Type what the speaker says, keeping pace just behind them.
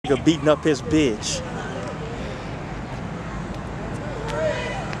nigga beating up his bitch.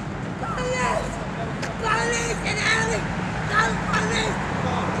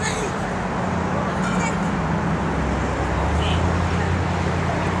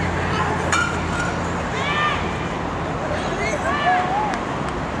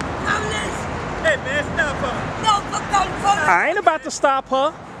 Hey man, stop her. No, I'm calling the police. I ain't about to stop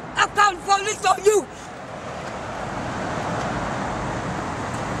her. I'm calling the police on you.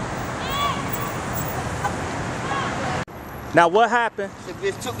 Now what happened? The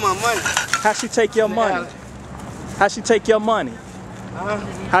bitch took my money. How she take your money? How she take your money?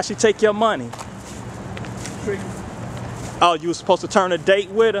 How she take your money? Oh, you was supposed to turn a date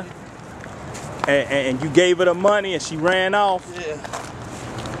with her? And you gave her the money and she ran off? Yeah.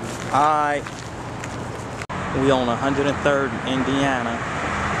 Alright. We on 103rd in Indiana.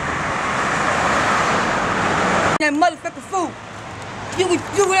 That motherfucking fool. You can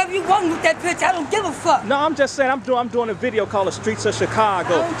do whatever you want with that bitch. I don't give a fuck. No, I'm just saying I'm doing a video called The Streets of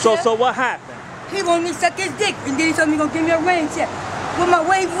Chicago. So what happened? He wanted me to suck his dick, and then he told me he gonna give me a rain check. With my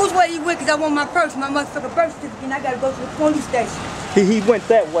way, who's way he went? Cause I want my purse, my motherfucking birth certificate, and I gotta go to the police station. He went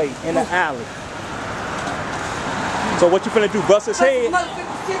that way in the alley. So what you finna do? Bust his head?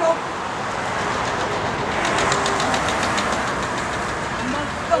 Motherfucking shit off.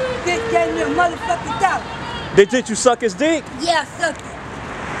 Motherfucking bitch gave me a motherfucking dollar. Did you suck his dick? Yeah, I sucked it.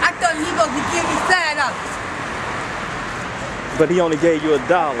 I thought he was gonna give me $5. But he only gave you $1.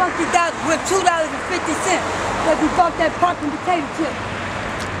 $50 with $2.50. Cause he bought that pumpkin potato chip.